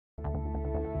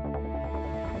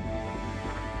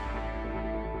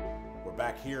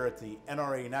back here at the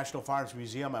NRA National Firearms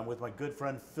Museum. I'm with my good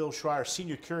friend Phil Schreier,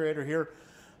 Senior Curator here,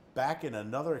 back in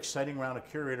another exciting round of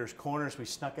Curator's Corners. We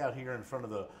snuck out here in front of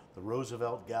the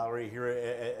Roosevelt Gallery here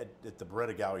at the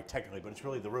Beretta Gallery, technically, but it's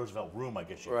really the Roosevelt Room, I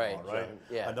guess you call it, right?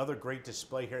 Yeah. Another great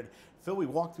display here. Phil, we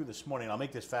walked through this morning, and I'll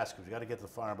make this fast because we got to get to the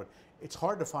firearm, but it's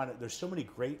hard to find it. There's so many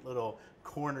great little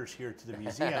corners here to the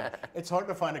museum. It's hard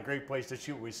to find a great place to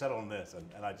shoot. We settled on this,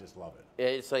 and I just love it. Yeah,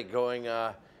 it's like going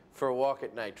for a walk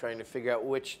at night, trying to figure out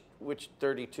which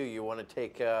 32 you want to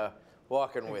take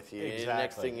walking with you. Exactly. And the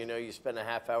next thing you know, you spend a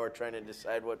half hour trying to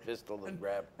decide what pistol to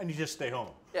grab. And you just stay home.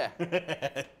 Yeah.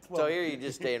 Well, So here you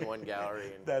just stay in one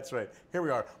gallery. And that's right. Here we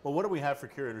are. Well, what do we have for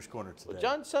Curator's Corner today? well,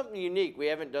 John, something unique. We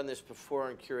haven't done this before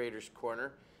on Curator's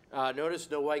Corner.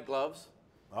 Notice no white gloves.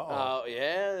 Uh-oh.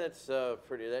 Yeah, that's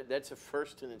pretty. That's a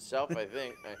first in itself, I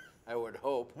think. I would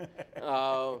hope.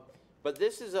 But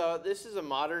this is a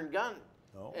modern gun.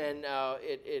 Oh. And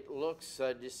it looks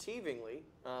deceivingly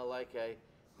like a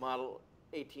model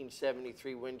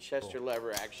 1873 Winchester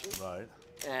Lever Action. Right.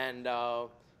 And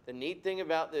the neat thing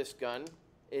about this gun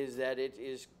is that it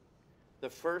is the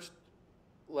first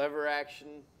lever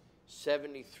action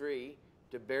 73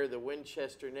 to bear the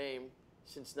Winchester name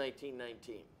since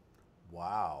 1919.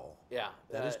 Wow. Yeah.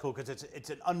 That is cool because it's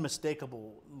an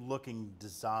unmistakable looking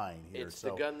design here. It's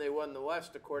the gun they won the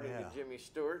West, according to Jimmy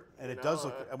Stewart. And it does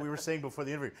look, and we were saying before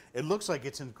the interview, it looks like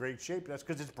it's in great shape. That's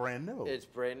because it's brand new. It's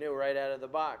brand new right out of the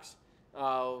box.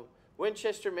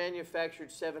 Winchester manufactured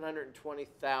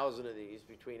 720,000 of these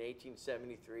between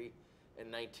 1873 and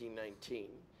 1919.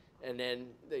 And then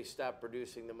they stopped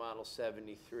producing the Model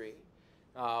 73.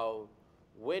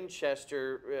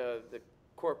 Winchester, the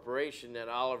corporation that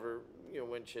Oliver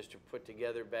Winchester put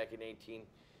together back in the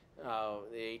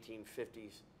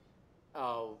 1850s,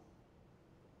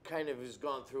 kind of has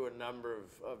gone through a number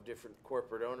of different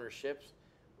corporate ownerships.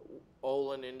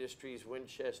 Olin Industries,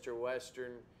 Winchester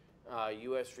Western,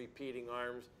 U.S. Repeating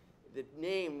Arms. The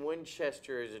name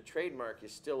Winchester as a trademark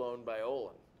is still owned by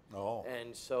Olin. Oh.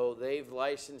 And so they've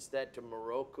licensed that to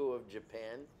Morocco of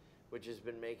Japan, which has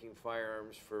been making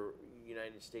firearms for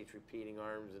United States Repeating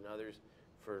Arms and others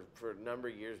for a number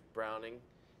of years, Browning.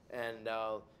 And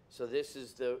so this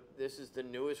is the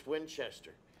newest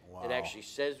Winchester. Wow. It actually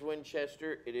says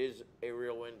Winchester. It is a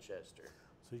real Winchester.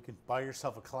 So you can buy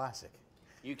yourself a classic.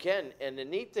 You can. And the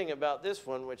neat thing about this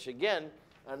one, which again,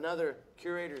 another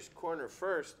Curator's Corner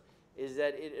first, is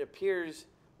that it appears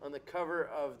on the cover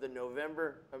of the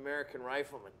November American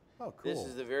Rifleman. Oh, cool. This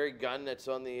is the very gun that's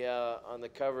on the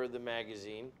cover of the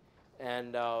magazine.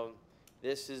 And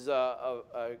this is a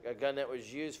gun that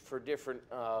was used for different,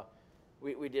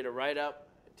 we did a write-up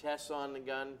test on the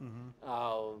gun.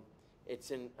 Mm-hmm.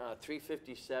 It's in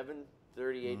 357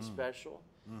 38 special.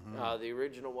 Mm-hmm. The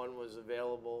original one was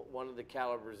available, one of the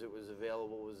calibers it was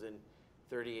available was in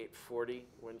 3840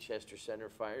 Winchester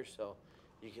centerfire, so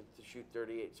you can shoot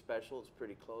 38 special. It's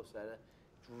pretty close at it.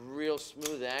 It's real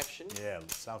smooth action. Yeah, it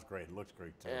sounds great. It looks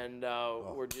great too. And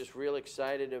we're just real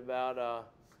excited about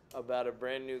a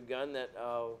brand new gun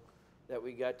that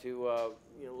we got to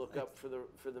look up for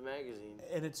the magazine.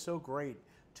 And it's so great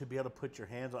to be able to put your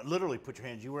hands on, literally put your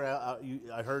hands. You were out,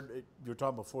 I heard you were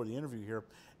talking before the interview here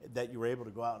that you were able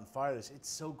to go out and fire this. It's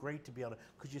so great to be able to,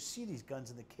 because you see these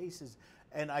guns in the cases,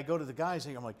 and I go to the guys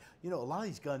and I'm like, a lot of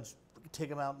these guns, take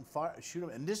them out and fire, shoot them,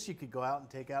 and this you could go out and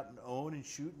take out and own and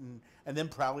shoot and then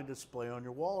proudly display on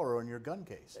your wall or on your gun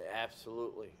case.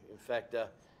 Absolutely. In fact, a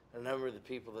number of the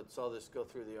people that saw this go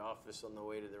through the office on the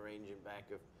way to the range and back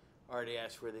have already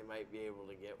asked where they might be able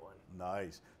to get one.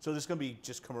 Nice. So this is going to be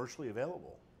just commercially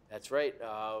available? That's right.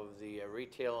 The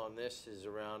retail on this is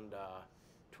around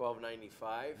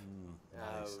 $12.95.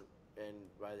 Nice. And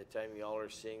by the time y'all are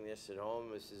seeing this at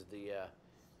home, this is the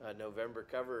November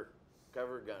cover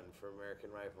gun for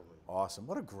American Rifleman. Awesome.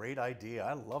 What a great idea.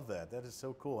 I love that. That is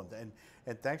so cool.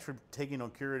 And thanks for taking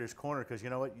on Curator's Corner, because you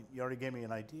know what? You already gave me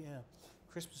an idea.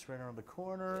 Christmas right around the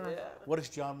corner. Yeah. What does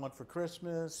John want for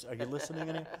Christmas? Are you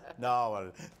listening? No,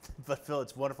 but Phil,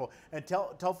 it's wonderful. And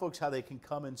tell folks how they can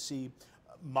come and see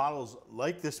models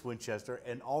like this Winchester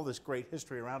and all this great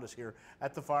history around us here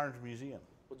at the Firearms Museum.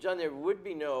 Well, John, there would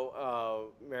be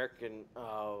no American,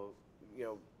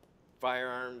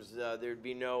 firearms. There'd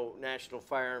be no National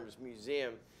Firearms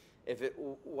Museum if it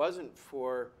wasn't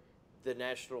for the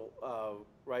National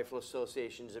Rifle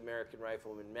Association's American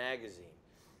Rifleman magazine.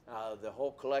 The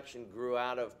whole collection grew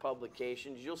out of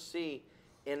publications. You'll see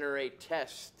NRA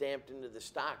tests stamped into the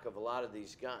stock of a lot of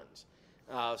these guns.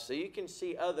 So you can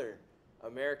see other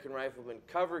American Rifleman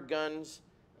cover guns,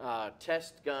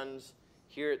 test guns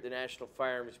here at the National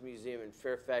Firearms Museum in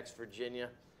Fairfax, Virginia.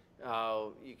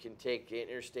 You can take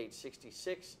Interstate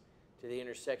 66 to the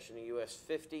intersection of US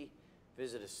 50.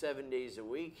 Visit us 7 days a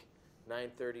week,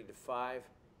 9:30 to 5.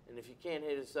 And if you can't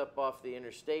hit us up off the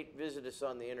interstate, visit us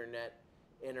on the internet,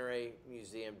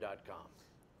 nramuseum.com.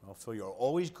 Well, Phil, you're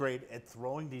always great at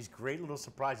throwing these great little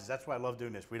surprises. That's why I love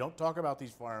doing this. We don't talk about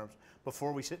these firearms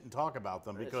before we sit and talk about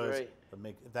them because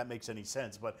if that makes any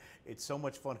sense. But it's so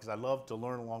much fun because I love to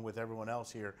learn along with everyone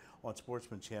else here on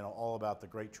Sportsman Channel all about the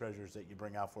great treasures that you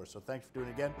bring out for us. So thanks for doing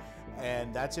it again.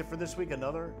 And that's it for this week.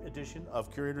 Another edition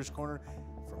of Curator's Corner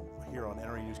from here on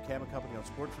NRA News Cam & Company on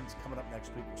Sportsman's coming up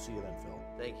next week. We'll see you then, Phil.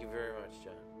 Thank you very much,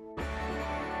 John.